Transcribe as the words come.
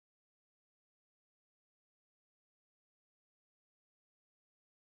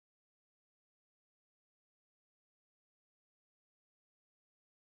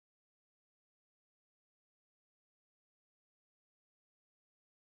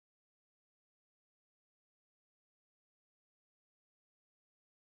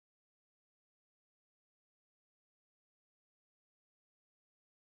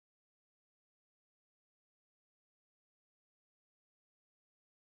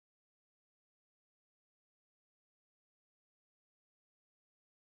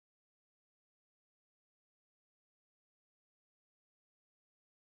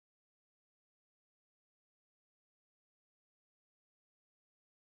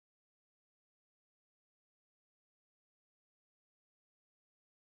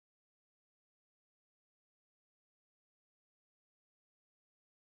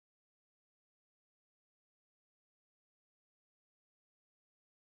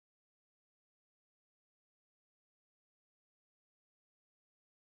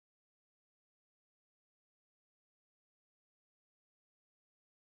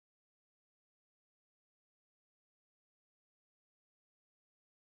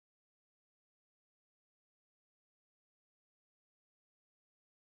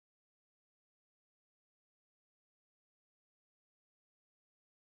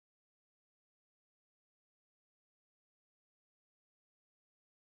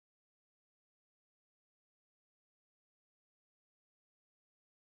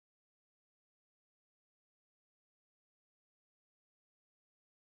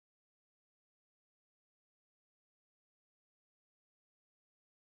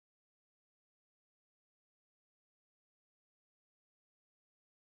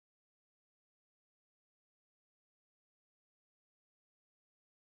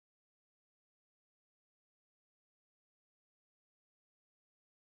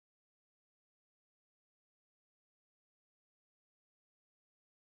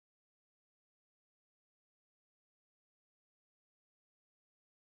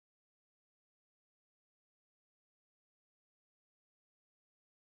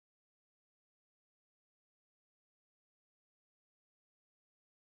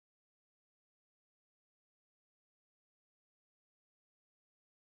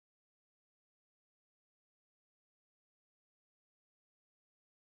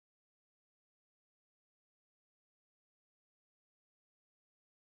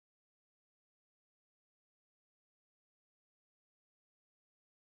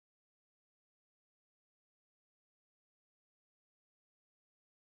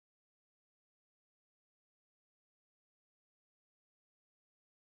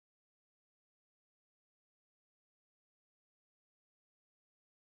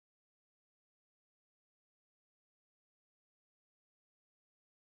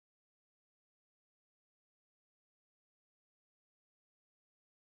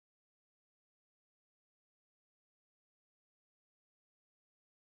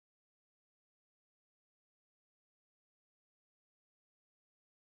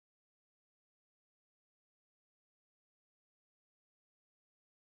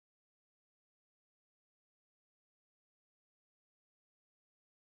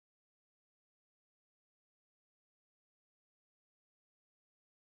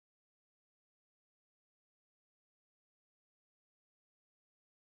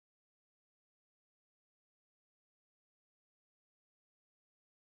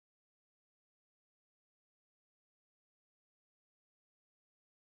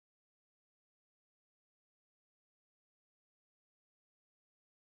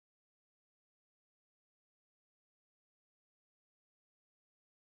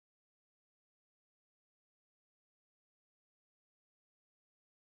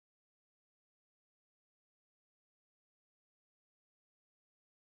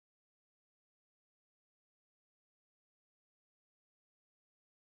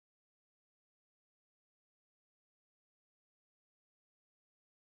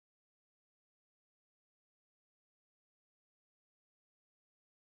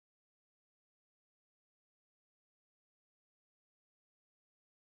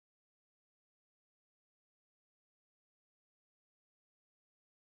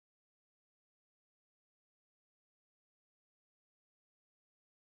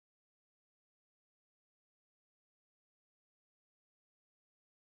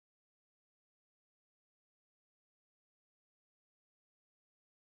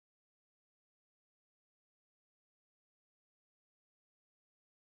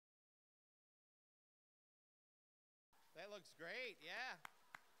That looks great, yeah.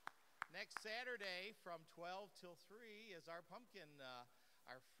 Next Saturday from 12 till 3 is our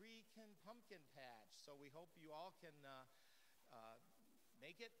free pumpkin patch. So we hope you all can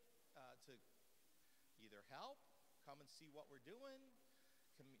make it to either help, come and see what we're doing,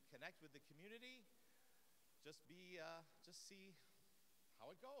 connect with the community, just see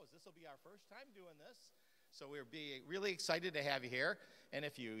how it goes. This will be our first time doing this. So we'll be really excited to have you here. And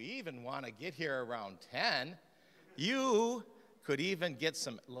if you even want to get here around 10, you could even get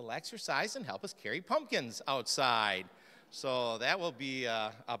some little exercise and help us carry pumpkins outside. So that will be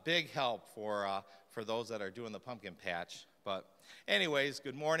a big help for those that are doing the pumpkin patch. But anyways,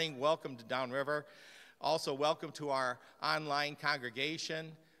 good morning. Welcome to Downriver. Also, welcome to our online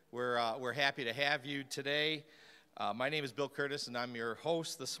congregation. We're happy to have you today. My name is Bill Curtis, and I'm your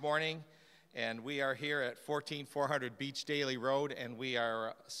host this morning. And we are here at 14400 Beach Daly Road, and we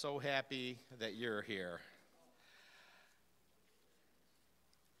are so happy that you're here.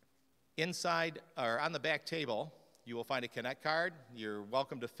 Inside, or on the back table, you will find a Connect card. You're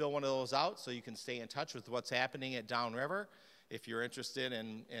welcome to fill one of those out so you can stay in touch with what's happening at Downriver. If you're interested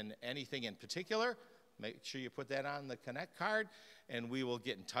in anything in particular, make sure you put that on the Connect card, and we will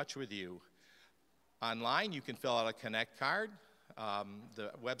get in touch with you. Online, you can fill out a Connect card.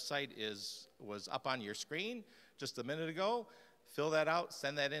 The website was up on your screen just a minute ago. Fill that out,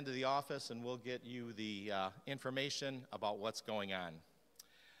 send that into the office, and we'll get you the information about what's going on.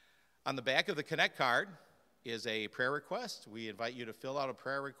 On the back of the Connect card is a prayer request. We invite you to fill out a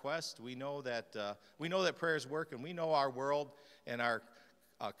prayer request. We know that prayers work, and we know our world and our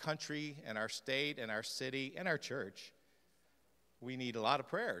country and our state and our city and our church. We need a lot of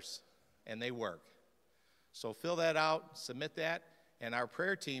prayers, and they work. So fill that out, submit that, and our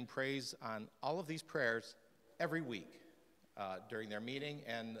prayer team prays on all of these prayers every week during their meeting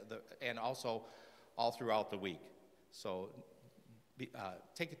and also all throughout the week. So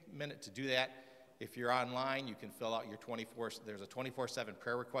take a minute to do that. If you're online, you can fill out there's a 24/7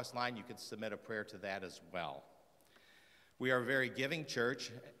 prayer request line. You can submit a prayer to that as well. We are a very giving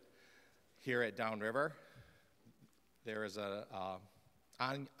church here at Downriver. There is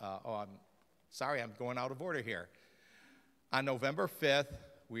I'm going out of order here. On November 5th,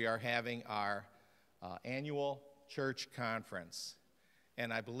 we are having our annual church conference.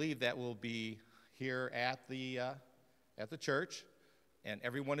 And I believe that will be here at the church, and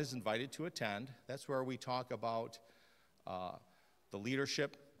everyone is invited to attend. That's where we talk about the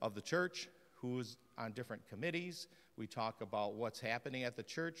leadership of the church, who's on different committees. We talk about what's happening at the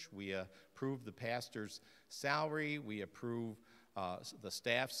church. We approve the pastor's salary. We approve the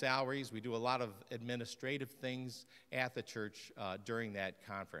staff salaries. We do a lot of administrative things at the church during that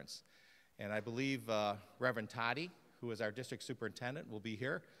conference. And I believe Reverend Toddy, who is our district superintendent, will be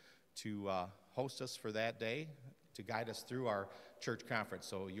here to host us for that day, to guide us through our church conference.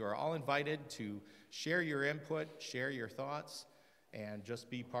 So you are all invited to share your input, share your thoughts, and just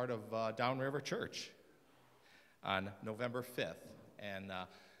be part of Downriver Church on November 5th. And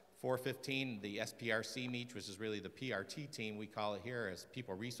 4:15, the SPRC meets, which is really the PRT team. We call it here as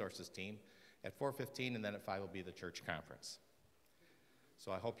People Resources Team. At 4:15, and then at 5 will be the church conference.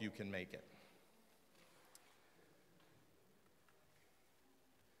 So I hope you can make it.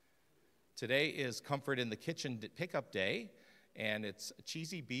 Today is Comfort in the Kitchen pickup day, and it's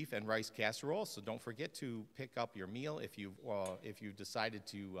cheesy beef and rice casserole. So don't forget to pick up your meal if you decided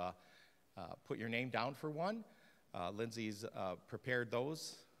to put your name down for one. Lindsay's prepared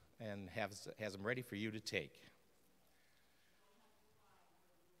those and has them ready for you to take.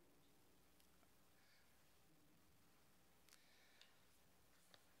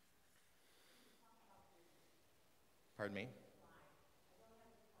 Pardon me?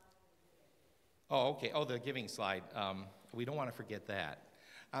 Oh, okay. Oh, the giving slide. We don't want to forget that.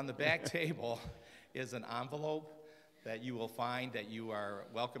 On the back table is an envelope that you will find that you are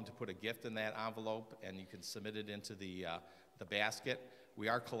welcome to put a gift in that envelope, and you can submit it into the basket. We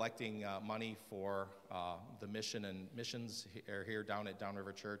are collecting money for the mission, and missions are here down at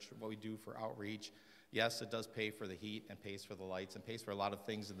Downriver Church, what we do for outreach. Yes, it does pay for the heat and pays for the lights and pays for a lot of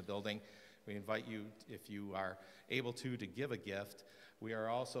things in the building. We invite you, if you are able to give a gift. We are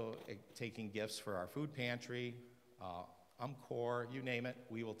also taking gifts for our food pantry, UMCOR, you name it.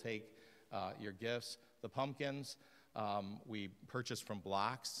 We will take your gifts. The pumpkins, we purchase from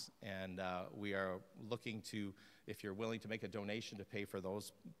blocks, and we are looking to, if you're willing to make a donation to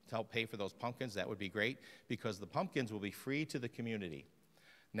help pay for those pumpkins, that would be great, because the pumpkins will be free to the community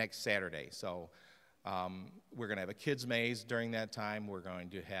next Saturday. So we're going to have a kids' maze during that time. We're going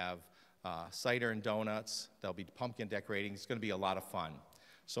to have cider and donuts. There'll be pumpkin decorating. It's going to be a lot of fun.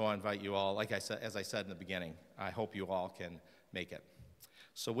 So I invite you all, as I said in the beginning, I hope you all can make it.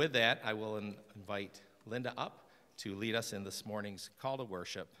 So with that, I will invite Linda up to lead us in this morning's call to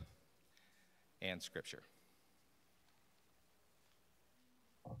worship and scripture.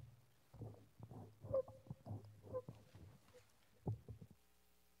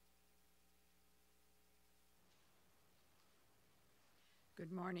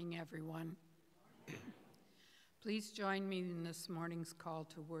 Good morning, everyone. Please join me in this morning's call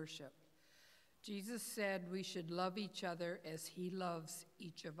to worship. Jesus said we should love each other as he loves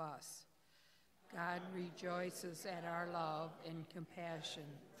each of us. God rejoices at our love and compassion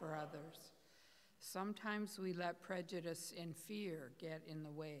for others. Sometimes we let prejudice and fear get in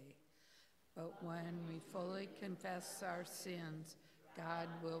the way, but when we fully confess our sins, God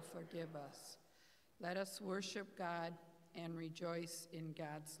will forgive us. Let us worship God and rejoice in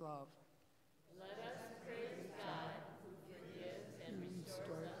God's love. Let us praise God who forgives and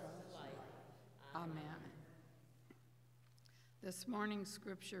restores us to life. Amen. This morning's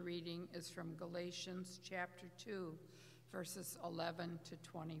scripture reading is from Galatians chapter 2, verses 11 to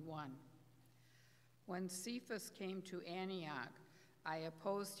 21. When Cephas came to Antioch, I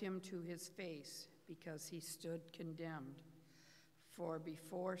opposed him to his face because he stood condemned. For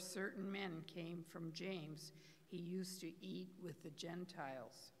before certain men came from James, he used to eat with the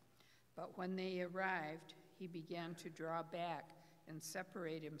Gentiles. But when they arrived, he began to draw back and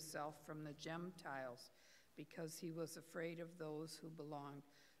separate himself from the Gentiles because he was afraid of those who belonged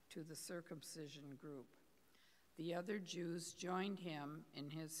to the circumcision group. The other Jews joined him in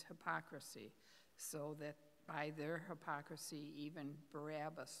his hypocrisy, so that by their hypocrisy even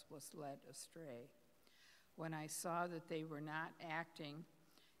Barabbas was led astray. When I saw that they were not acting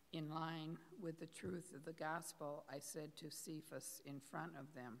in line with the truth of the gospel, I said to Cephas in front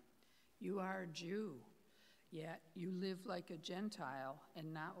of them, "You are a Jew, yet you live like a Gentile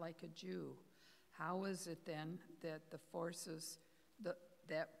and not like a Jew. How is it then that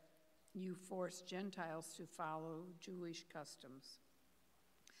that you force Gentiles to follow Jewish customs?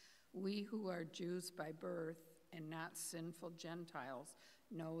 We who are Jews by birth and not sinful Gentiles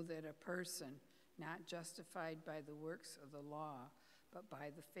know that a person not justified by the works of the law, but by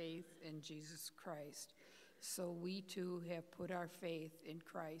the faith in Jesus Christ. So we too have put our faith in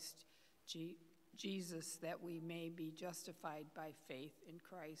Christ Jesus, that we may be justified by faith in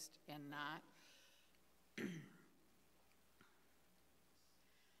Christ and not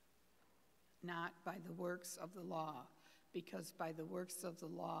by the works of the law, because by the works of the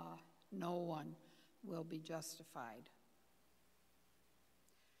law no one will be justified."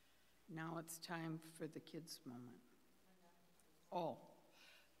 Now it's time for the kids' moment. Oh,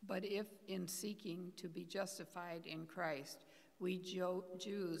 but if in seeking to be justified in Christ, we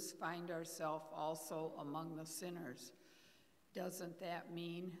Jews find ourselves also among the sinners, doesn't that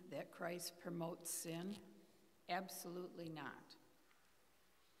mean that Christ promotes sin? Absolutely not.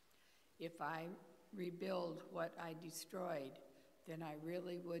 If I rebuild what I destroyed, then I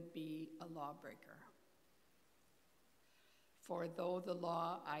really would be a lawbreaker. For though the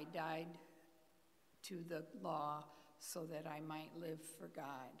law, I died to the law so that I might live for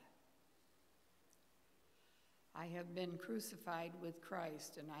God. I have been crucified with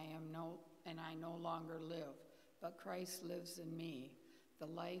Christ, and I no longer live, but Christ lives in me. The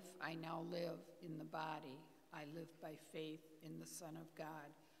life I now live in the body, I live by faith in the Son of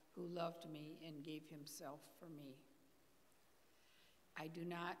God, who loved me and gave himself for me. I do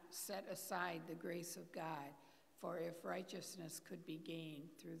not set aside the grace of God, for if righteousness could be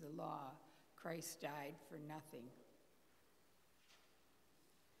gained through the law, Christ died for nothing.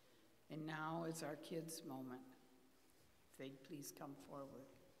 And now is our kids' moment. If they'd please come forward.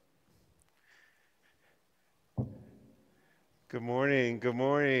 Good morning, good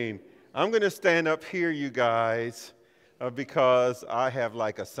morning. I'm going to stand up here, you guys, because I have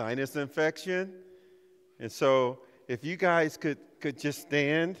like a sinus infection. And so if you guys could just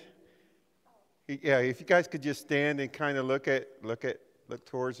stand. Yeah, if you guys could just stand and kind of look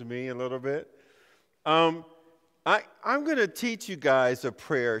towards me a little bit. I'm going to teach you guys a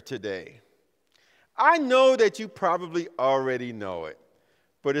prayer today. I know that you probably already know it,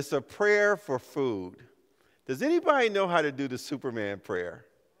 but it's a prayer for food. Does anybody know how to do the Superman prayer?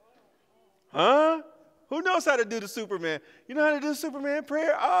 Huh? Who knows how to do the Superman? You know how to do the Superman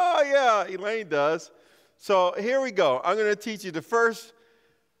prayer? Oh, yeah, Elaine does. So here we go. I'm going to teach you the first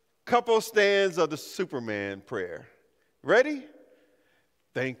couple stands of the Superman prayer. Ready?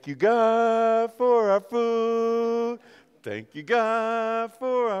 Thank you, God, for our food. Thank you, God,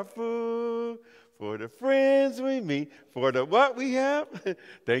 for our food. For the friends we meet. For the what we have.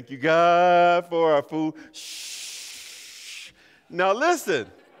 Thank you, God, for our food. Shh. Now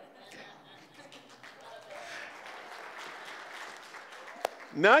listen.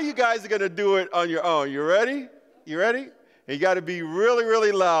 Now you guys are going to do it on your own. You ready? You ready? And you got to be really,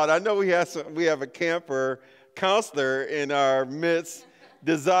 really loud. I know we have a camper counselor in our midst.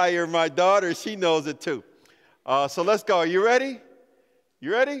 Desire, my daughter, she knows it too. So let's go. You ready?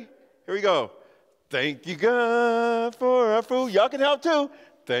 You ready? Here we go. Thank you, God, for our food. Y'all can help too.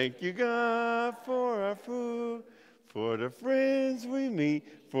 Thank you, God, for our food, for the friends we meet,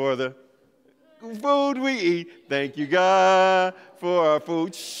 for the food we eat. Thank you, God, for our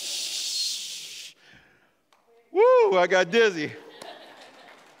food. Shh. Woo, I got dizzy.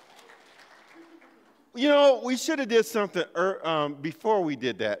 You know, we should have did something before we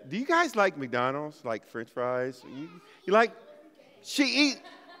did that. Do you guys like McDonald's, like French fries? You like,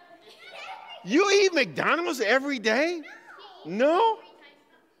 you eat McDonald's every day? No?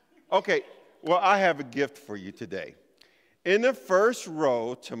 Okay, well, I have a gift for you today. In the first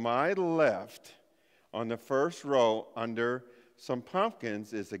row to my left, on the first row under some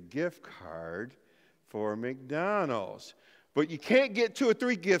pumpkins is a gift card for McDonald's. But you can't get 2 or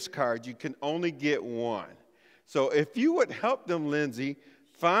 3 gift cards. You can only get one. So if you would help them, Lindsay,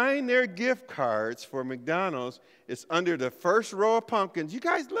 find their gift cards for McDonald's. It's under the first row of pumpkins. You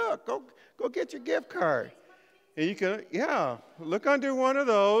guys, look. Go get your gift card. And you can, look under one of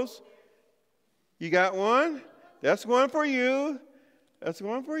those. You got one? That's one for you. That's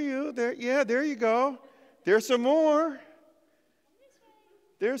one for you. There you go. There's some more.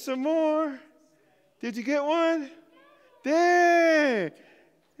 There's some more. Did you get one? There.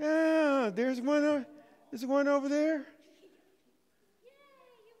 Yeah, there's one. Is one over there?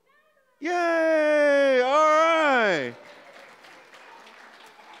 Yay! All right.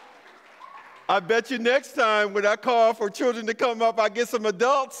 I bet you next time when I call for children to come up, I get some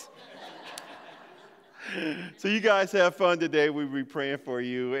adults. So you guys have fun today. We'll be praying for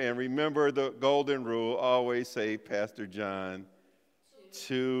you. And remember the golden rule, always say, Pastor John,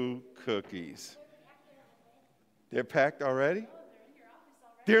 2 cookies. They're packed already?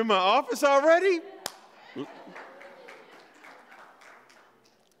 They're in my office already?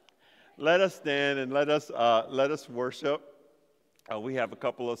 Let us stand and let us worship. We have a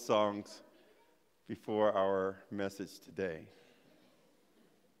couple of songs before our message today.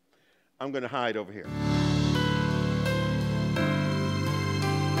 I'm going to hide over here.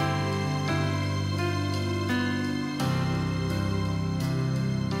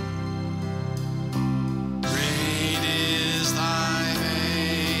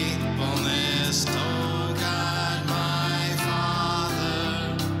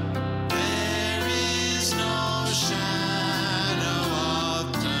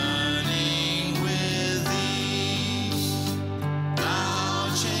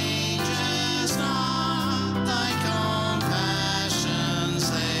 Changest not.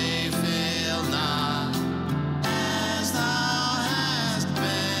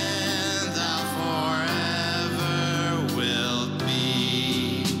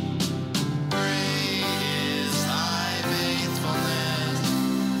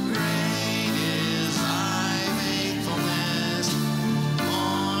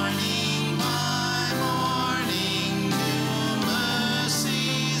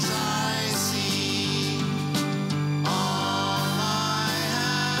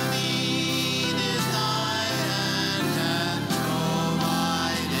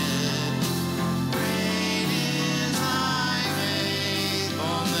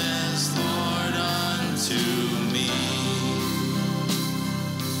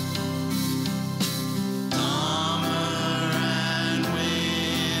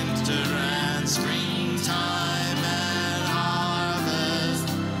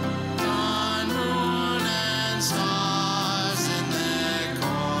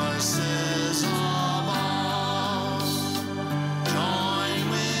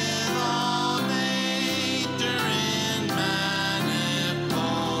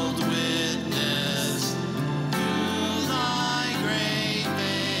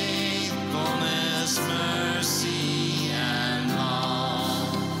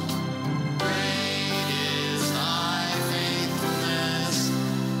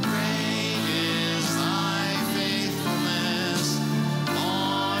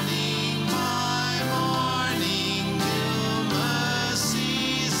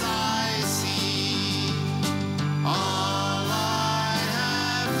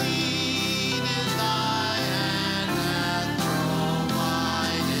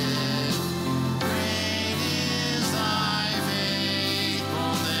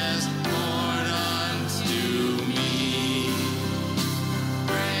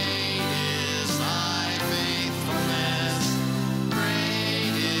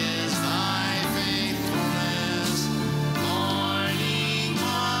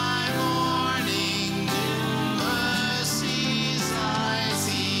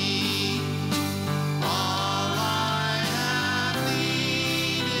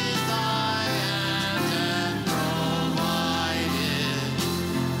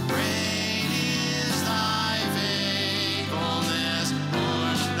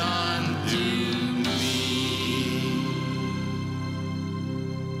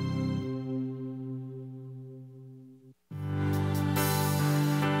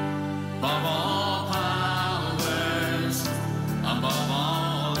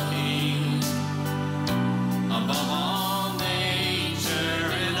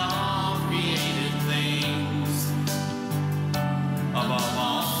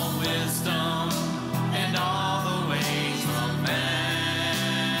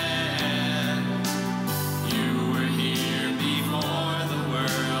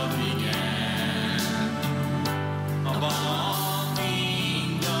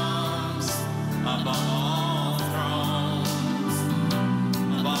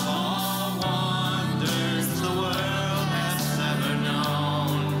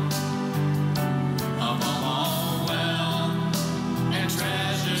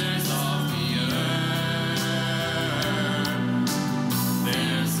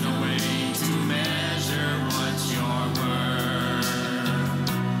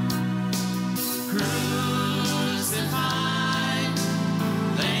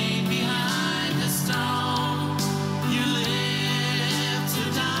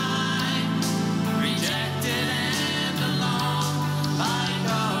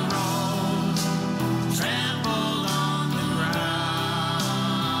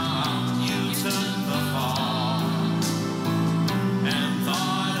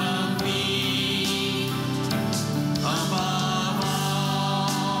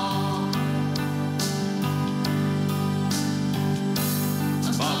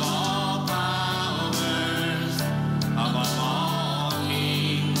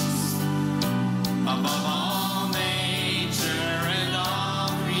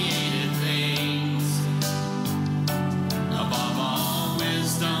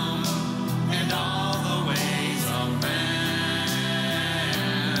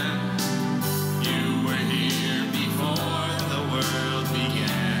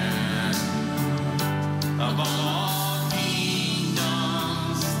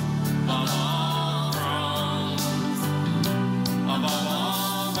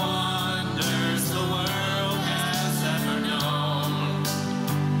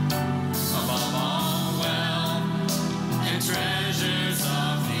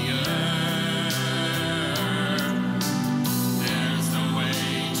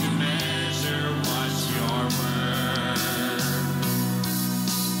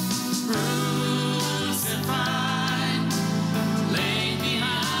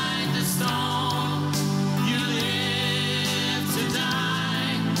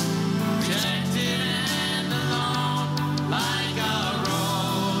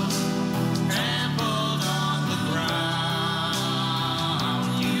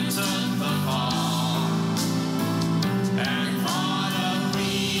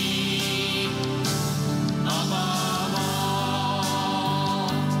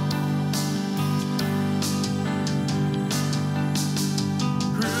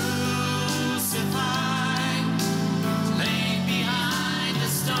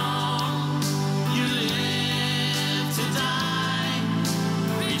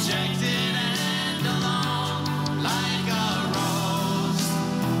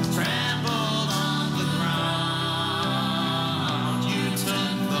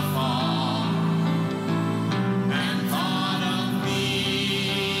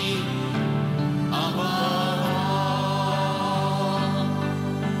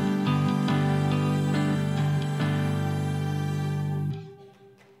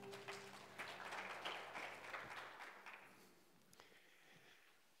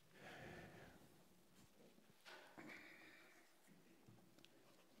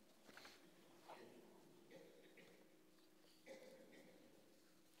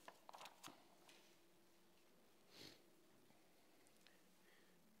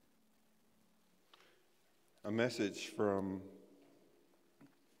 A message from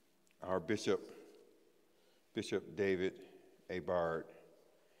our Bishop David A. Bard.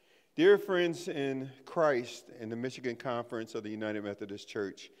 Dear friends in Christ in the Michigan Conference of the United Methodist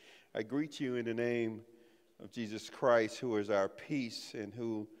Church, I greet you in the name of Jesus Christ, who is our peace and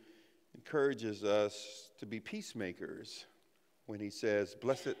who encourages us to be peacemakers when he says,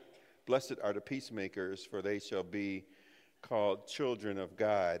 Blessed are the peacemakers, for they shall be called children of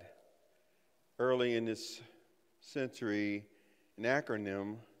God. Early in this century, an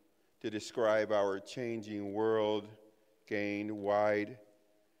acronym to describe our changing world gained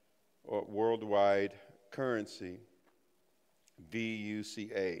worldwide currency,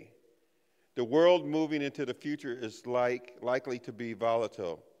 VUCA. The world moving into the future is likely to be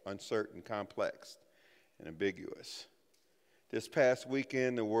volatile, uncertain, complex, and ambiguous. This past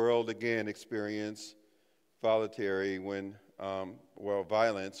weekend, the world again experienced violence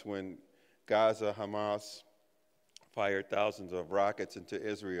when Gaza, Hamas fired thousands of rockets into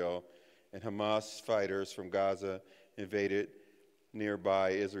Israel, and Hamas fighters from Gaza invaded nearby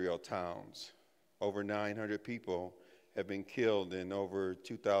Israel towns. Over 900 people have been killed and over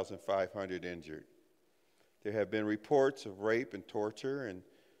 2,500 injured. There have been reports of rape and torture, and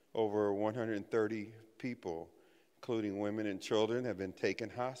over 130 people, including women and children, have been taken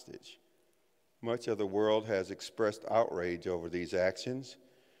hostage. Much of the world has expressed outrage over these actions,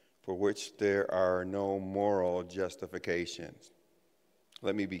 for which there are no moral justifications.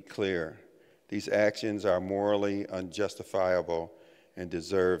 Let me be clear. These actions are morally unjustifiable and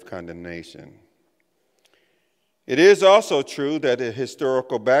deserve condemnation. It is also true that the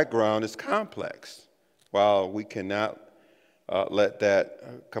historical background is complex. While we cannot let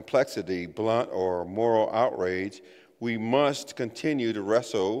that complexity blunt our moral outrage, we must continue to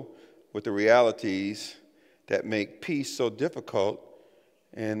wrestle with the realities that make peace so difficult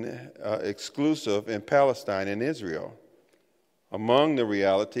and exclusive in Palestine and Israel. Among the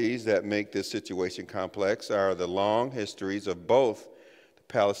realities that make this situation complex are the long histories of both the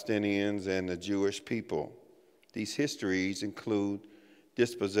Palestinians and the Jewish people. These histories include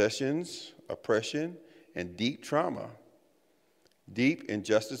dispossessions, oppression, and deep trauma. Deep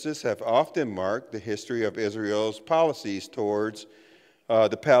injustices have often marked the history of Israel's policies towards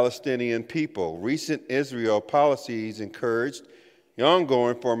the Palestinian people. Recent Israel policies encouraged the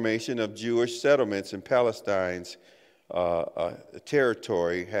ongoing formation of Jewish settlements in Palestine's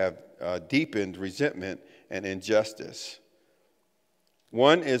territory, have deepened resentment and injustice.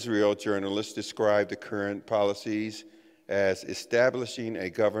 One Israel journalist described the current policies as establishing a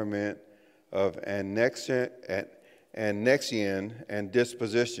government of annexion and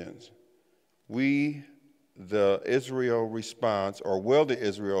dispositions. Will the Israel response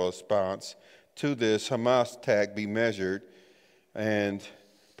to this Hamas attack be measured and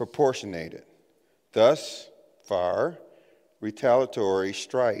proportionated? Thus far, retaliatory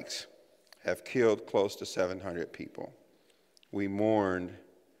strikes have killed close to 700 people. We mourn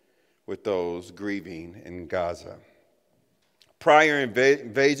with those grieving in Gaza. Prior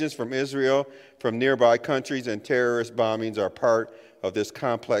invasions from Israel, from nearby countries, and terrorist bombings are part of this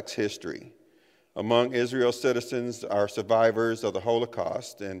complex history. Among Israel's citizens are survivors of the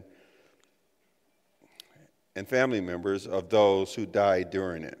Holocaust and family members of those who died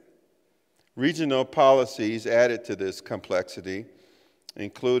during it. Regional policies added to this complexity,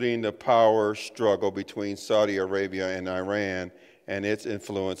 including the power struggle between Saudi Arabia and Iran and its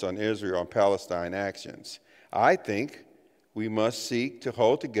influence on Israel and Palestine actions. I think we must seek to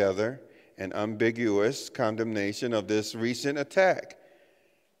hold together an ambiguous condemnation of this recent attack,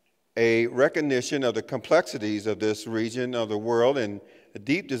 a recognition of the complexities of this region of the world, and a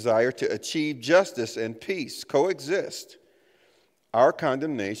deep desire to achieve justice and peace coexist. Our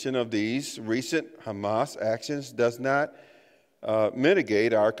condemnation of these recent Hamas actions does not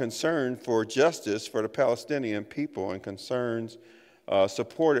mitigate our concern for justice for the Palestinian people and concerns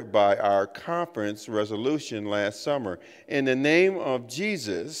supported by our conference resolution last summer. In the name of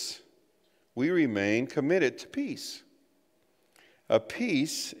Jesus, we remain committed to peace, a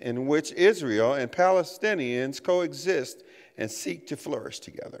peace in which Israel and Palestinians coexist and seek to flourish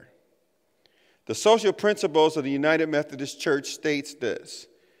together. The social principles of the United Methodist Church states this: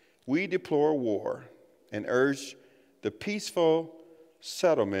 we deplore war and urge the peaceful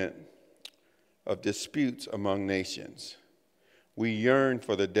settlement of disputes among nations. We yearn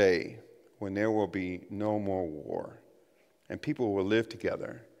for the day when there will be no more war and people will live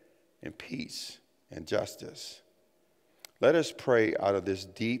together in peace and justice. Let us pray out of this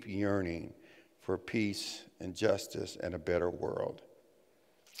deep yearning for peace and justice and a better world.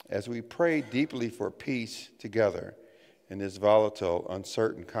 As we pray deeply for peace together in this volatile,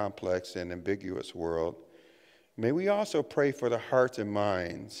 uncertain, complex, and ambiguous world, may we also pray for the hearts and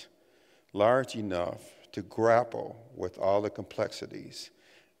minds large enough to grapple with all the complexities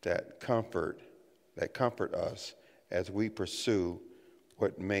that comfort us as we pursue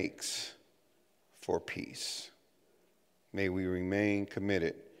what makes for peace. May we remain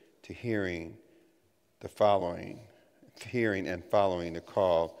committed to hearing and following the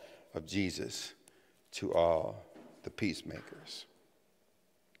call of Jesus to all the peacemakers.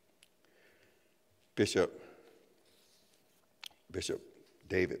 Bishop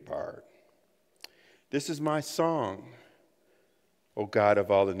David Bard. This is my song, O God of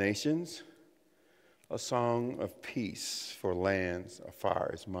all the nations, a song of peace for lands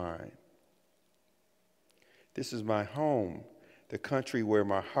afar as mine. This is my home, the country where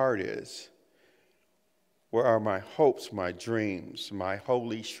my heart is, where are my hopes, my dreams, my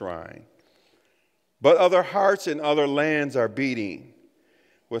holy shrine. But other hearts and other lands are beating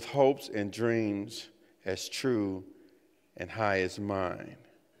with hopes and dreams as true and high as mine.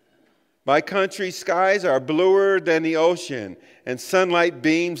 My country's skies are bluer than the ocean, and sunlight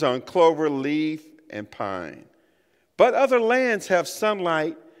beams on clover, leaf, and pine. But other lands have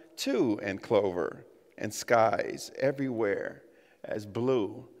sunlight too, and clover, and skies everywhere as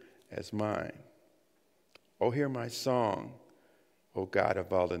blue as mine. Oh, hear my song, O God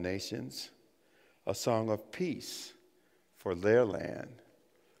of all the nations, a song of peace for their land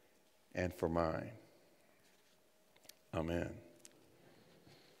and for mine. Amen.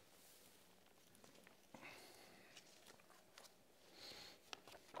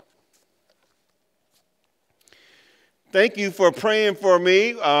 Thank you for praying for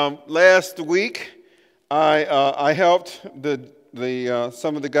me. Last week, I helped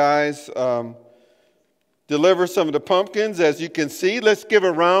some of the guys deliver some of the pumpkins, as you can see. Let's give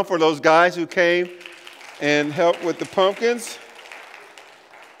a round for those guys who came and helped with the pumpkins.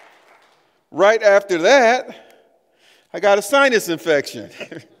 Right after that, I got a sinus infection.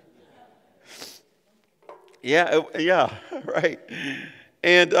 Yeah, right.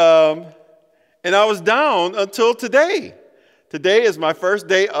 And I was down until today. Today is my first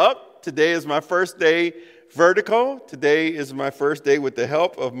day up. Today is my first day vertical. Today is my first day with the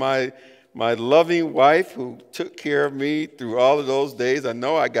help of my loving wife who took care of me through all of those days. I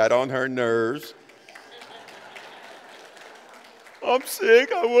know I got on her nerves. I'm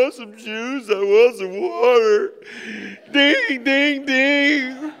sick. I want some juice. I want some water. Ding, ding,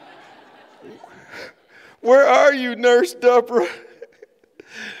 ding. Where are you, Nurse Deborah?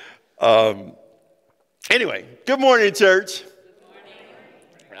 Anyway, good morning, church. Good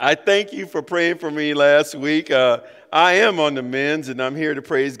morning. I thank you for praying for me last week. I am on the mends, and I'm here to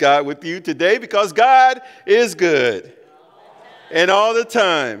praise God with you today because God is good. And all the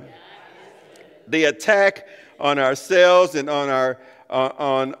time. The attack on ourselves and on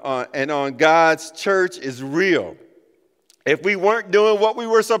God's church is real. If we weren't doing what we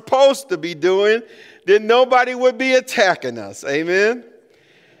were supposed to be doing, then nobody would be attacking us. Amen.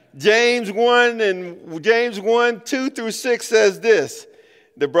 James 1, 2 through 6 says this.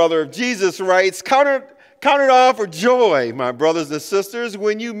 The brother of Jesus writes, Count it all for joy, my brothers and sisters,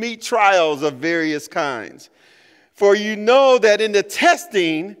 when you meet trials of various kinds. For you know that in the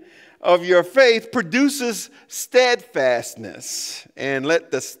testing of your faith produces steadfastness. And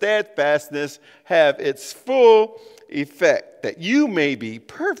let the steadfastness have its full effect, that you may be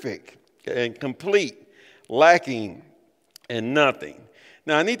perfect and complete, lacking in nothing.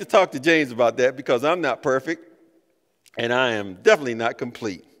 Now, I need to talk to James about that because I'm not perfect, and I am definitely not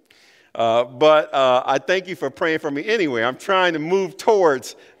complete. But I thank you for praying for me anyway. I'm trying to move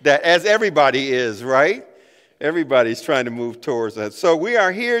towards that, as everybody is, right? Everybody's trying to move towards that. So we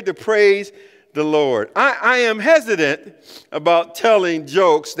are here to praise the Lord. I am hesitant about telling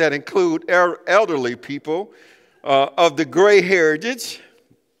jokes that include elderly people of the gray heritage.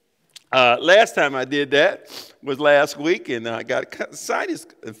 Last time I did that was last week, and I got a sinus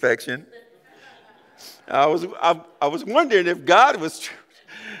infection. I was wondering if God was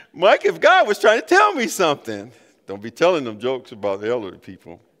trying to tell me something. Don't be telling them jokes about the elderly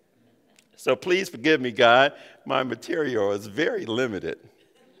people. So please forgive me, God. My material is very limited.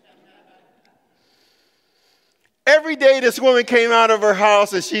 Every day this woman came out of her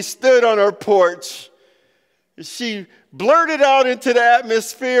house and she stood on her porch. She blurted out into the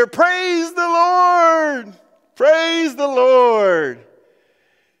atmosphere, "Praise the Lord! Praise the Lord!"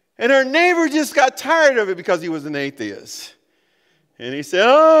 And her neighbor just got tired of it because he was an atheist. And he said,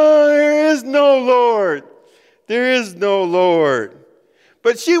 "Oh, there is no Lord. There is no Lord."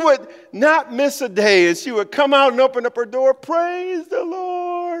 But she would not miss a day, and she would come out and open up her door, "Praise the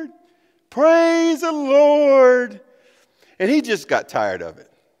Lord! Praise the Lord!" And he just got tired of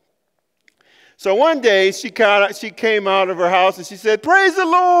it. So one day she came out of her house and she said, "Praise the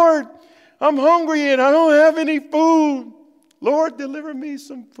Lord. I'm hungry and I don't have any food. Lord, deliver me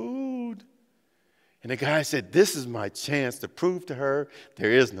some food." And the guy said, "This is my chance to prove to her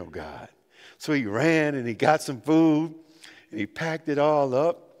there is no God." So he ran and he got some food and he packed it all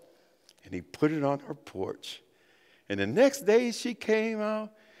up and he put it on her porch. And the next day she came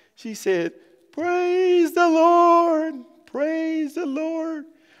out, she said, "Praise the Lord, praise the Lord.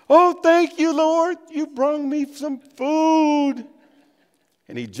 Oh, thank you, Lord, you brought me some food."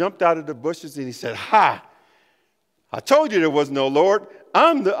 And he jumped out of the bushes and he said, "Ha, I told you there was no Lord.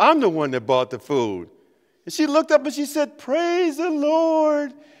 I'm the one that bought the food." And she looked up and she said, "Praise the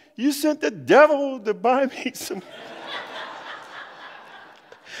Lord. You sent the devil to buy me some."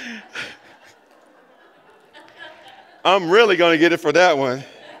 I'm really going to get it for that one.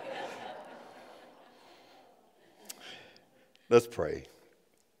 Let's pray.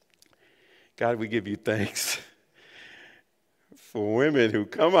 God, we give you thanks for women who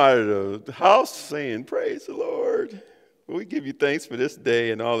come out of the house saying, "Praise the Lord." We give you thanks for this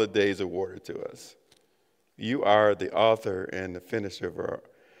day and all the days awarded to us. You are the author and the finisher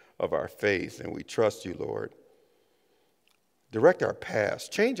of our faith, and we trust you, Lord. Direct our paths,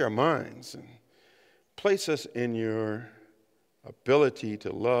 change our minds, and place us in your ability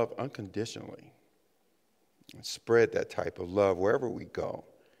to love unconditionally and spread that type of love wherever we go,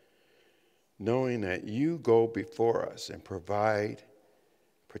 knowing that you go before us and provide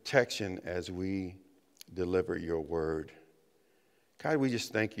protection as we deliver your word. God, we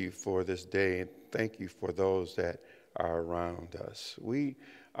just thank you for this day and thank you for those that are around us. We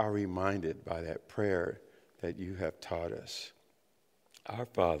are reminded by that prayer that you have taught us. Our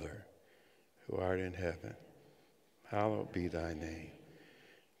Father, who art in heaven, hallowed be thy name.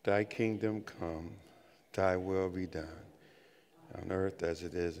 Thy kingdom come, thy will be done, on earth as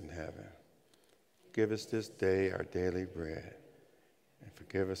it is in heaven. Give us this day our daily bread, and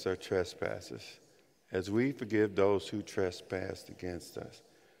forgive us our trespasses, as we forgive those who trespass against us.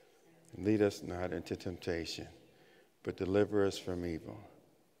 And lead us not into temptation, but deliver us from evil.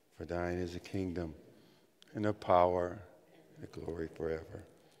 For thine is the kingdom, and the power, and the glory forever.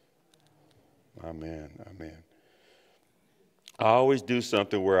 Amen, amen. I always do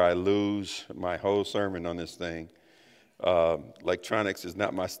something where I lose my whole sermon on this thing. Electronics is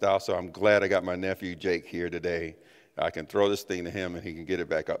not my style, so I'm glad I got my nephew Jake here today. I can throw this thing to him and he can get it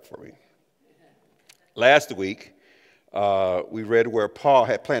back up for me. Last week, we read where Paul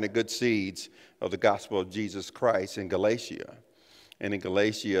had planted good seeds of the gospel of Jesus Christ in Galatia. And in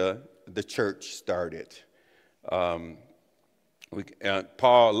Galatia, the church started. Paul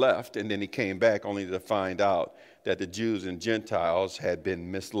left, and then he came back only to find out that the Jews and Gentiles had been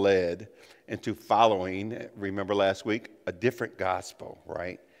misled into following, remember last week, a different gospel,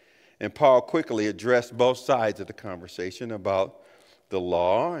 right? And Paul quickly addressed both sides of the conversation about the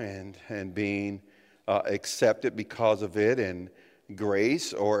law and being accepted because of it, and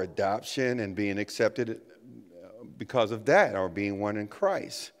grace or adoption and being accepted because of that, or being one in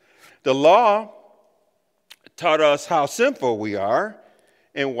Christ. The law taught us how sinful we are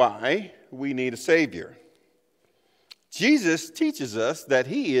and why we need a Savior. Jesus teaches us that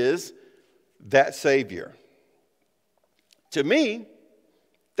he is that Savior. To me,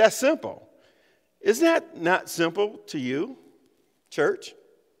 that's simple. Is that not simple to you, church?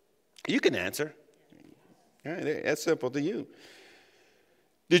 You can answer. That's simple to you.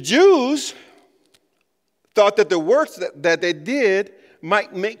 The Jews thought that the works that they did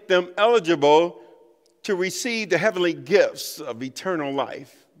might make them eligible to receive the heavenly gifts of eternal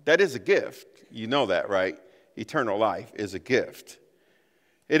life. That is a gift. You know that, right? Eternal life is a gift.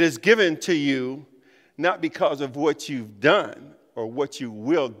 It is given to you not because of what you've done or what you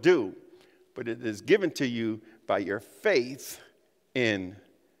will do, but it is given to you by your faith in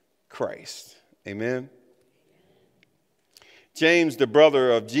Christ. Amen. James, the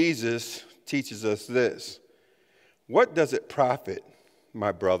brother of Jesus, teaches us this. What does it profit,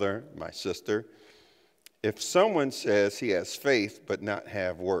 my brother, my sister, if someone says he has faith but not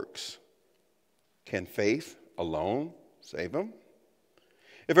have works? Can faith alone save him?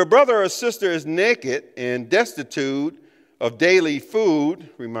 If a brother or sister is naked and destitute of daily food,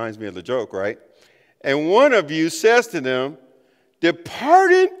 reminds me of the joke, right? And one of you says to them,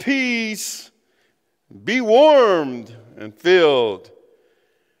 "Depart in peace, be warmed and filled,"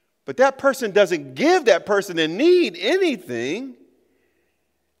 but that person doesn't give that person in need anything,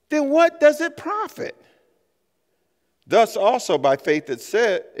 then what does it profit? Thus also by faith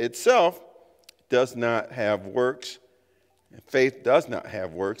itself does not have works. If faith does not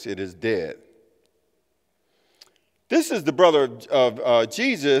have works, it is dead. This is the brother of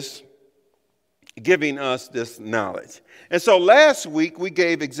Jesus giving us this knowledge. And so last week we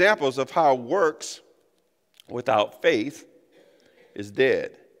gave examples of how works without faith is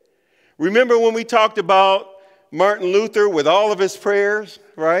dead. Remember when we talked about Martin Luther with all of his prayers,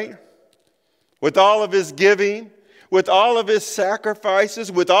 right? With all of his giving, with all of his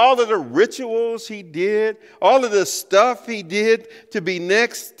sacrifices, with all of the rituals he did, all of the stuff he did to be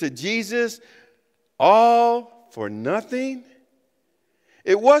next to Jesus, all for nothing?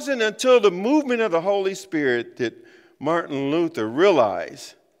 It wasn't until the movement of the Holy Spirit that Martin Luther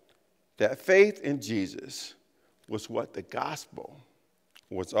realized that faith in Jesus was what the gospel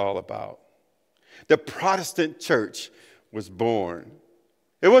was all about. The Protestant church was born.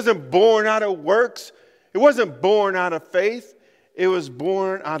 It wasn't born out of works. It wasn't born out of faith. It was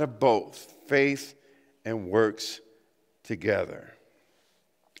born out of both faith and works together.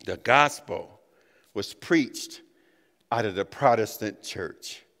 The gospel was preached out of the Protestant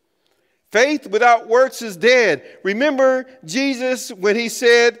church. Faith without works is dead. Remember Jesus when he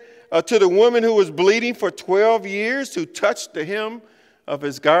said to the woman who was bleeding for 12 years, who touched the hem of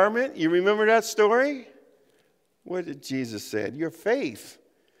his garment? You remember that story? What did Jesus say? Your faith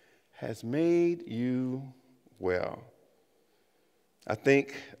has made you well. I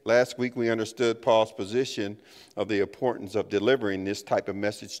think last week we understood Paul's position of the importance of delivering this type of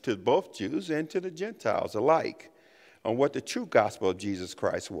message to both Jews and to the Gentiles alike on what the true gospel of Jesus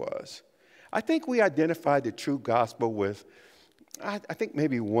Christ was. I think we identified the true gospel with, I think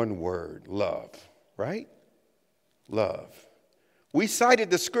maybe one word, love, right? Love. We cited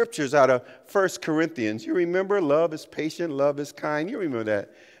the scriptures out of 1 Corinthians. You remember love is patient, love is kind. You remember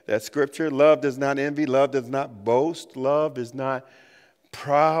that scripture. Love does not envy, love does not boast, love is not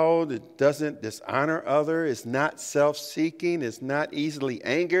proud, it doesn't dishonor others, it's not self-seeking, it's not easily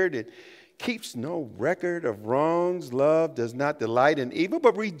angered, it keeps no record of wrongs. Love does not delight in evil,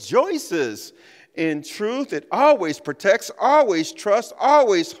 but rejoices in truth. It always protects, always trusts,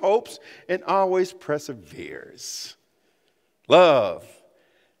 always hopes, and always perseveres. Love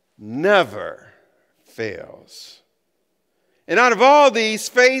never fails. And out of all these,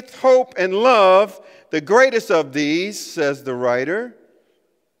 faith, hope, and love, the greatest of these, says the writer,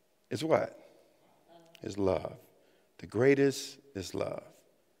 is what? Is love. The greatest is love.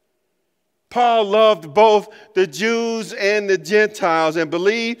 Paul loved both the Jews and the Gentiles and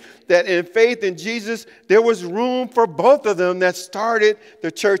believed that in faith in Jesus, there was room for both of them that started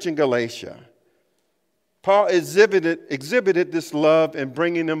the church in Galatia. Paul exhibited this love in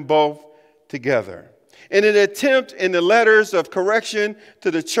bringing them both together. In an attempt in the letters of correction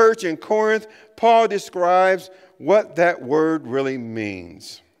to the church in Corinth, Paul describes what that word really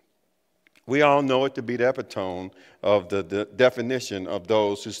means. We all know it to be the epitome of the definition of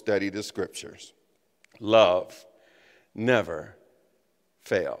those who study the scriptures. Love never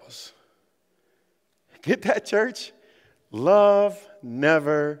fails. Get that, church? Love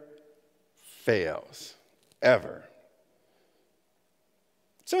never fails, ever.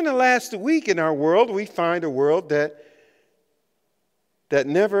 So in the last week in our world, we find a world that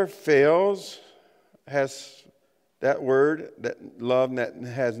never fails, has that word, that love that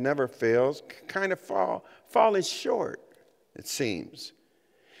has never fails, kind of falling short, it seems.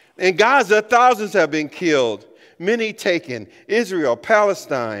 In Gaza, thousands have been killed, many taken. Israel,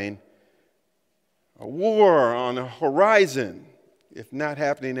 Palestine, a war on the horizon, if not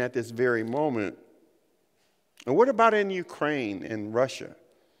happening at this very moment. And what about in Ukraine and Russia,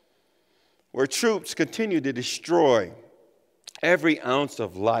 where troops continue to destroy every ounce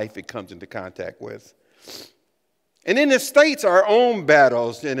of life it comes into contact with? And in the states, our own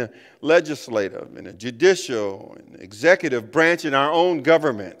battles in a legislative, in a judicial, and executive branch in our own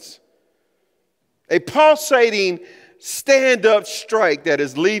governments. A pulsating stand-up strike that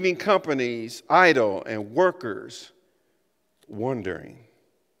is leaving companies idle and workers wondering.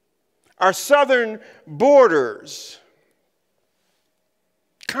 Our southern borders,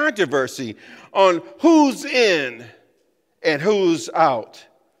 controversy on who's in and who's out.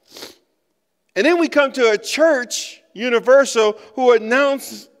 And then we come to a church, universal, who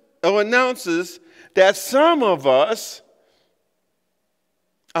announces that some of us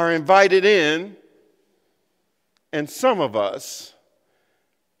are invited in and some of us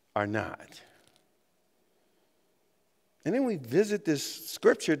are not. And then we visit this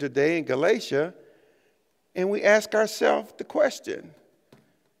scripture today in Galatia and we ask ourselves the question,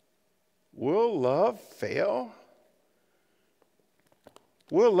 will love fail?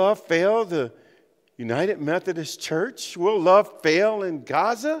 Will love fail the United Methodist Church? Will love fail in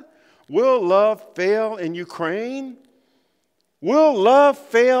Gaza? Will love fail in Ukraine? Will love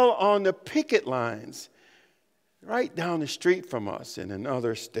fail on the picket lines right down the street from us and in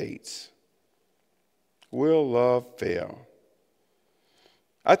other states? Will love fail?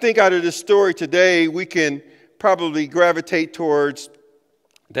 I think out of this story today, we can probably gravitate towards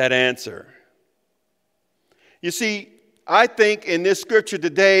that answer. You see, I think in this scripture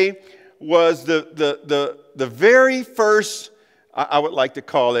today was the very first, I would like to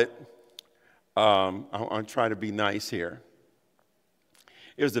call it, I'm trying to be nice here.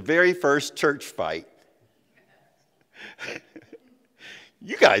 It was the very first church fight.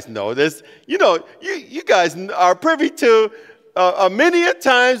 You guys know this. You know, you guys are privy to many a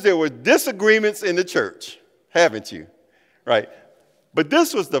times there were disagreements in the church, haven't you? Right. But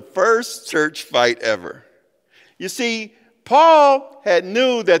this was the first church fight ever. You see, Paul had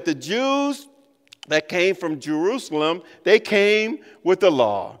knew that the Jews that came from Jerusalem, they came with the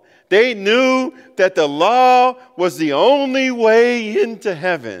law. They knew that the law was the only way into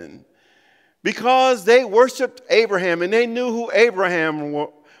heaven because they worshiped Abraham and they knew who Abraham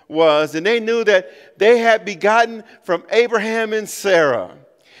was, and they knew that they had begotten from Abraham and Sarah.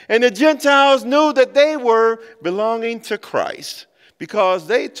 And the Gentiles knew that they were belonging to Christ because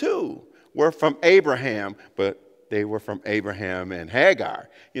they too were from Abraham, but they were from Abraham and Hagar.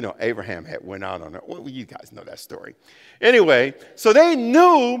 You know, Abraham had went out on it. Well, you guys know that story. Anyway, so they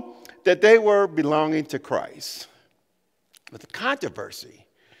knew that they were belonging to Christ. But the controversy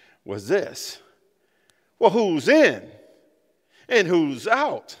was this. Well, who's in and who's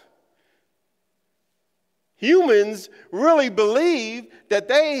out? Humans really believe that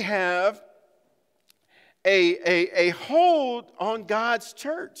they have a hold on God's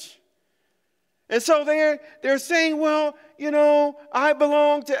church. And so they're saying, well, you know, I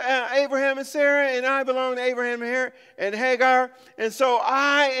belong to Abraham and Sarah, and I belong to Abraham and Hagar, and so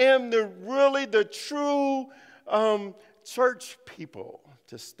I am really the true church people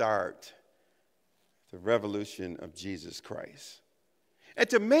to start the revolution of Jesus Christ. And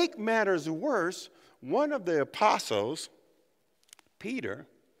to make matters worse, one of the apostles, Peter,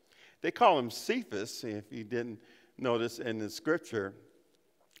 they call him Cephas, if you didn't notice in the scripture,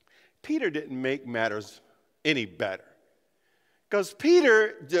 Peter didn't make matters any better. Because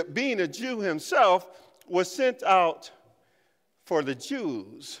Peter, being a Jew himself, was sent out for the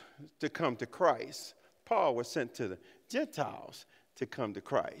Jews to come to Christ. Paul was sent to the Gentiles to come to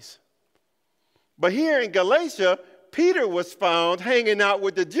Christ. But here in Galatia, Peter was found hanging out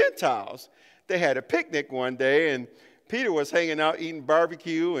with the Gentiles. They had a picnic one day, and Peter was hanging out eating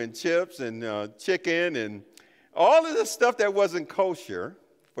barbecue and chips and chicken and all of the stuff that wasn't kosher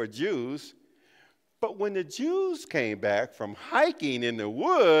for Jews. But when the Jews came back from hiking in the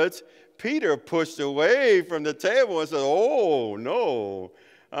woods, Peter pushed away from the table and said, oh, no,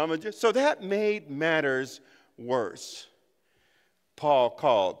 I'm a Jew. So that made matters worse. Paul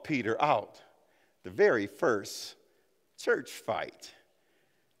called Peter out, the very first church fight.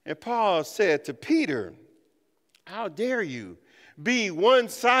 And Paul said to Peter, how dare you be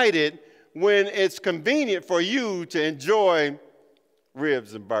one-sided when it's convenient for you to enjoy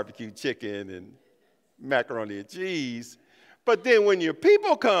ribs and barbecue chicken and macaroni and cheese. But then when your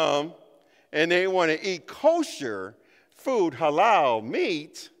people come and they want to eat kosher food, halal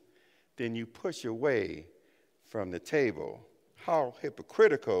meat, then you push away from the table. How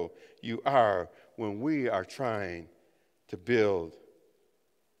hypocritical you are when we are trying to build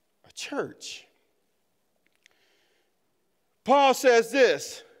a church. Paul says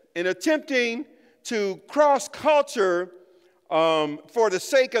this, in attempting to cross culture for the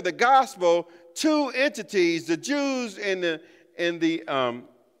sake of the gospel, two entities, the Jews and the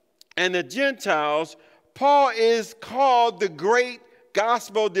Gentiles, Paul is called the great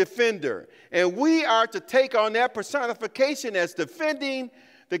gospel defender. And we are to take on that personification as defending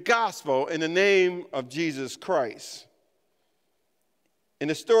the gospel in the name of Jesus Christ. In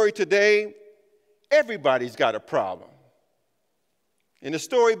the story today, everybody's got a problem. In the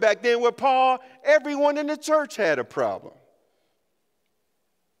story back then with Paul, everyone in the church had a problem.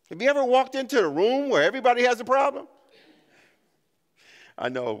 Have you ever walked into a room where everybody has a problem? I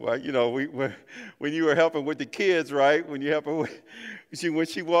know, you know, when you were helping with the kids, right? When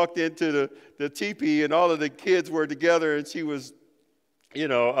she walked into the teepee and all of the kids were together and she was, you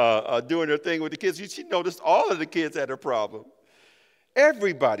know, doing her thing with the kids, she noticed all of the kids had a problem.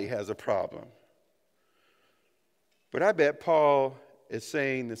 Everybody has a problem. But I bet Paul is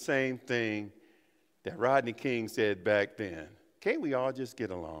saying the same thing that Rodney King said back then. Can't we all just get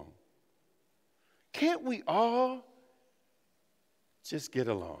along? Can't we all just get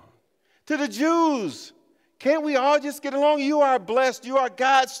along? To the Jews, can't we all just get along? You are blessed. You are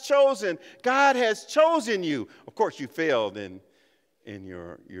God's chosen. God has chosen you. Of course, you failed in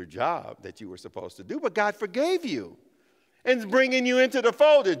your job that you were supposed to do, but God forgave you and is bringing you into the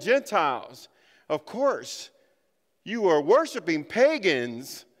fold. The Gentiles, Of course, you are worshiping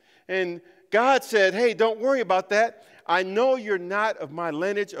pagans. And God said, hey, don't worry about that. I know you're not of my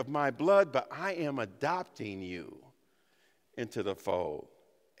lineage, of my blood, but I am adopting you into the fold.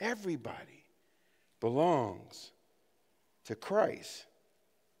 Everybody belongs to Christ.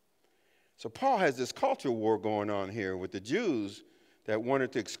 So Paul has this culture war going on here with the Jews that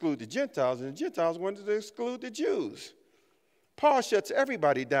wanted to exclude the Gentiles, and the Gentiles wanted to exclude the Jews. Paul shuts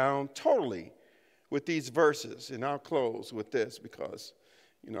everybody down totally with these verses, and I'll close with this because,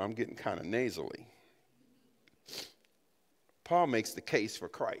 I'm getting kind of nasally. Paul makes the case for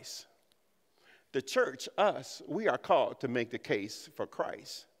Christ. The church, us, we are called to make the case for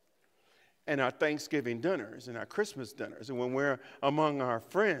Christ. And our Thanksgiving dinners and our Christmas dinners, and when we're among our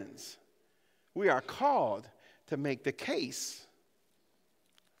friends, we are called to make the case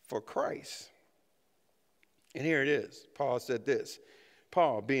for Christ. And here it is. Paul said this.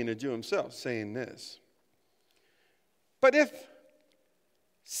 Paul, being a Jew himself, saying this. But if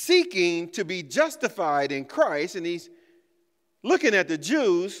seeking to be justified in Christ, and he's looking at the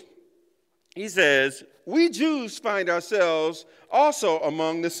Jews, he says, we Jews find ourselves also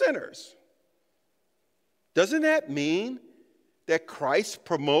among the sinners. Doesn't that mean that Christ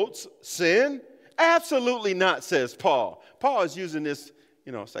promotes sin? Absolutely not, says Paul. Paul is using this,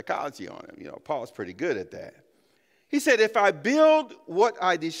 psychology on him. Paul's pretty good at that. He said, if I build what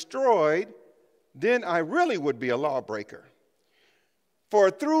I destroyed, then I really would be a lawbreaker.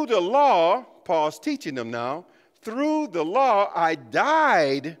 For through the law, Paul's teaching them now, through the law I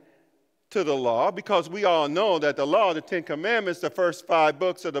died to the law, because we all know that the law, the Ten Commandments, the first 5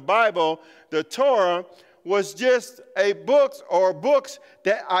 books of the Bible, the Torah, was just books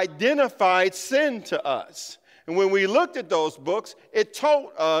that identified sin to us. And when we looked at those books, it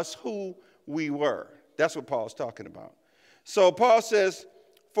told us who we were. That's what Paul's talking about. So Paul says,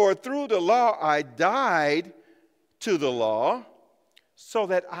 for through the law I died to the law so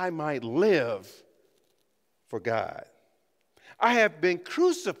that I might live for God. I have been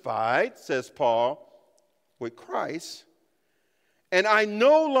crucified, says Paul, with Christ, and I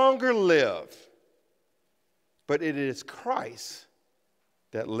no longer live, but it is Christ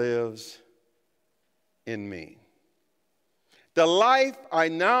that lives in me. The life I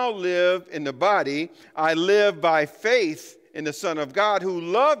now live in the body, I live by faith in the Son of God who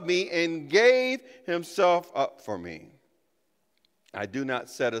loved me and gave himself up for me. I do not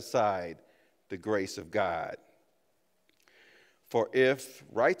set aside the grace of God. For if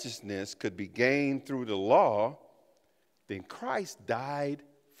righteousness could be gained through the law, then Christ died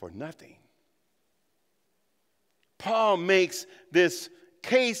for nothing. Paul makes this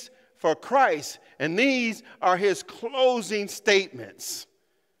case for Christ, and these are his closing statements.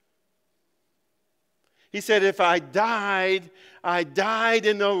 He said, if I died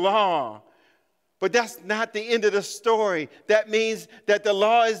in the law. But that's not the end of the story. That means that the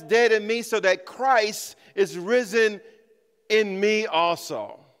law is dead in me so that Christ is risen in me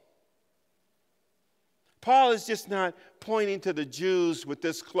also. Paul is just not pointing to the Jews with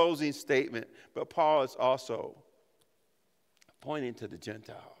this closing statement, but Paul is also pointing to the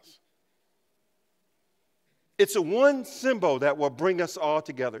Gentiles. It's a one symbol that will bring us all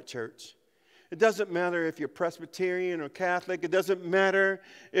together, church. It doesn't matter if you're Presbyterian or Catholic. It doesn't matter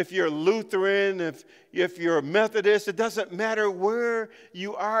if you're Lutheran, if you're Methodist. It doesn't matter where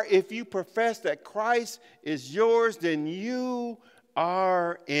you are. If you profess that Christ is yours, then you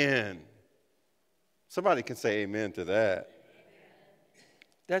are in. Somebody can say amen to that.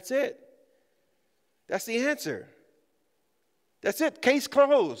 That's it. That's the answer. That's it. Case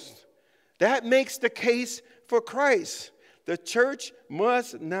closed. That makes the case for Christ. The church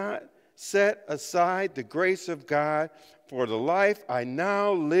must not set aside the grace of God. For the life I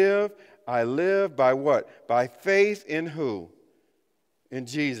now live, I live by what? By faith in who? In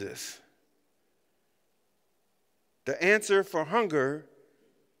Jesus. The answer for hunger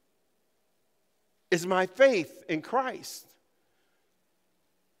is my faith in Christ.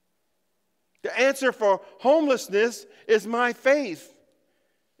 The answer for homelessness is my faith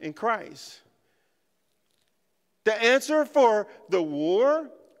in Christ. The answer for the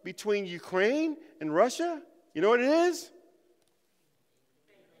war between Ukraine and Russia, you know what it is?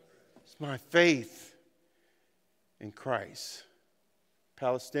 It's my faith in Christ.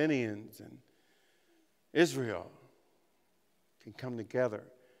 Palestinians and Israel can come together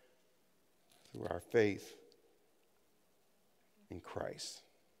through our faith in Christ.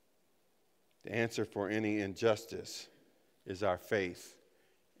 The answer for any injustice is our faith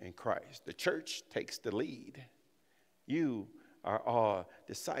in Christ. The church takes the lead. You are all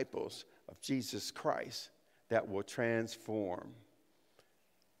disciples of Jesus Christ that will transform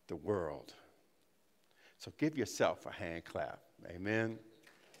the world. So give yourself a hand clap. Amen.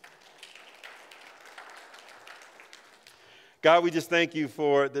 God, we just thank you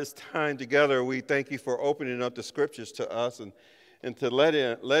for this time together. We thank you for opening up the scriptures to us and to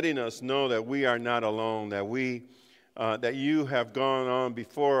letting us know that we are not alone, that you have gone on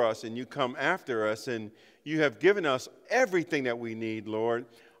before us and you come after us and you have given us everything that we need, Lord.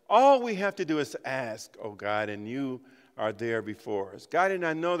 All we have to do is ask, oh God, and you are there before us. God, and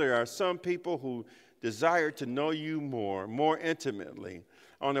I know there are some people who desire to know you more intimately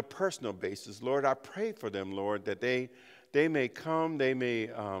on a personal basis. Lord, I pray for them, Lord, that they may come, they may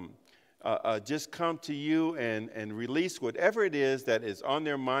just come to you and release whatever it is that is on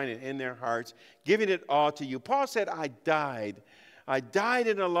their mind and in their hearts, giving it all to you. Paul said, I died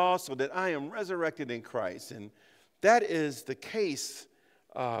in the law so that I am resurrected in Christ. And that is the case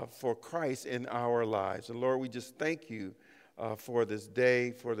for Christ in our lives. And Lord, we just thank you for this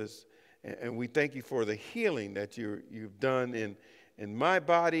day, for this, and we thank you for the healing that you've done in my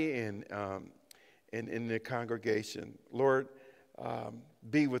body and in the congregation. Lord,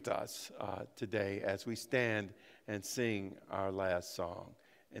 be with us today as we stand and sing our last song.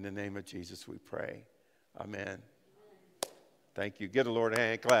 In the name of Jesus we pray. Amen. Thank you. Give the Lord a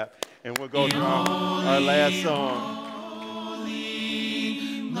hand clap, and we'll go to our last song.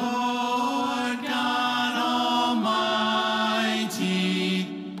 Holy, Lord God Almighty,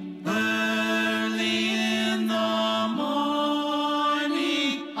 early in the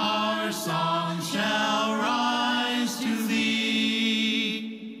morning our song shall rise to thee.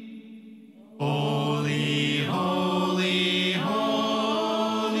 Holy, holy,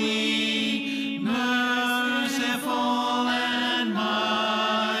 holy, merciful and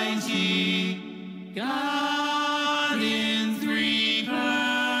mighty, God in three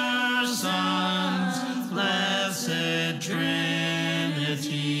persons, blessed Trinity.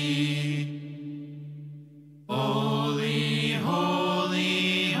 Holy,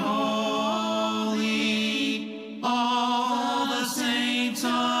 holy, holy, all the saints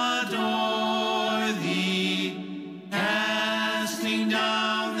adore thee, casting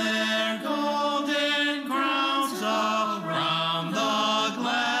down their golden crowns around the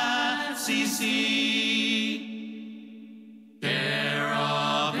glassy sea.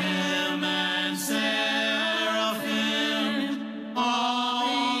 Cherubim and seraphim,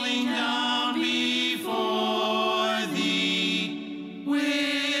 falling down before thee,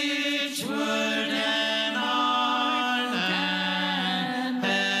 which word and art and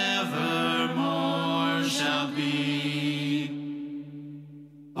evermore shall be.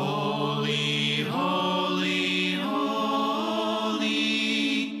 Holy, holy, holy,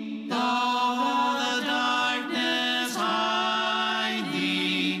 though the darkness hide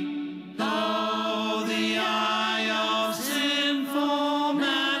thee, though the eye of sinful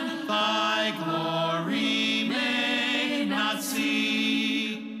man thy glory may not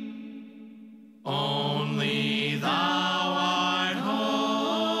see. Only thou art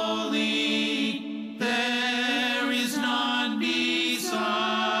holy, there is none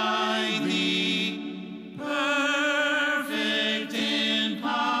beside thee, perfect in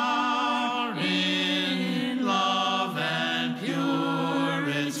power, in love and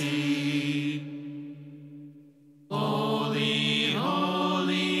purity. Holy,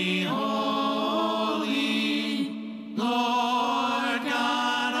 holy, holy, Lord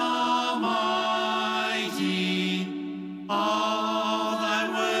God Almighty, all thy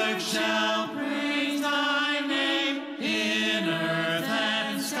works shall praise thy name in earth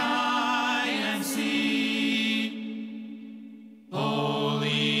and sky and sea.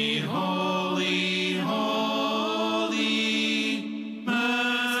 Holy, holy, holy,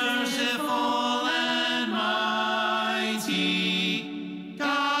 merciful and mighty,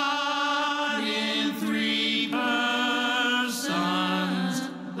 God in three persons,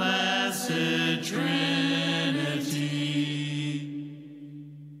 blessed Trinity.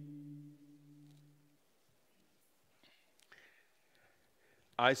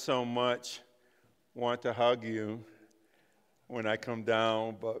 I so much want to hug you when I come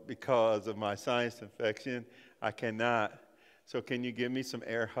down, but because of my sinus infection, I cannot. So can you give me some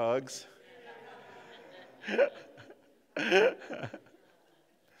air hugs?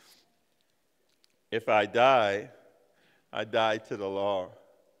 If I die, I die to the law.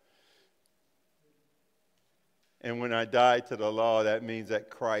 And when I die to the law, that means that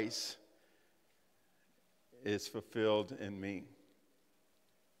Christ is fulfilled in me.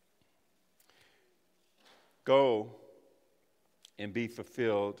 Go and be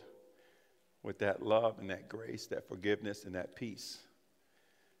fulfilled with that love and that grace, that forgiveness and that peace.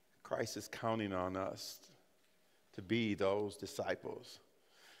 Christ is counting on us to be those disciples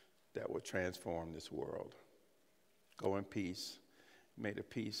that will transform this world. Go in peace. May the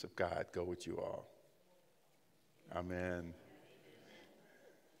peace of God go with you all. Amen.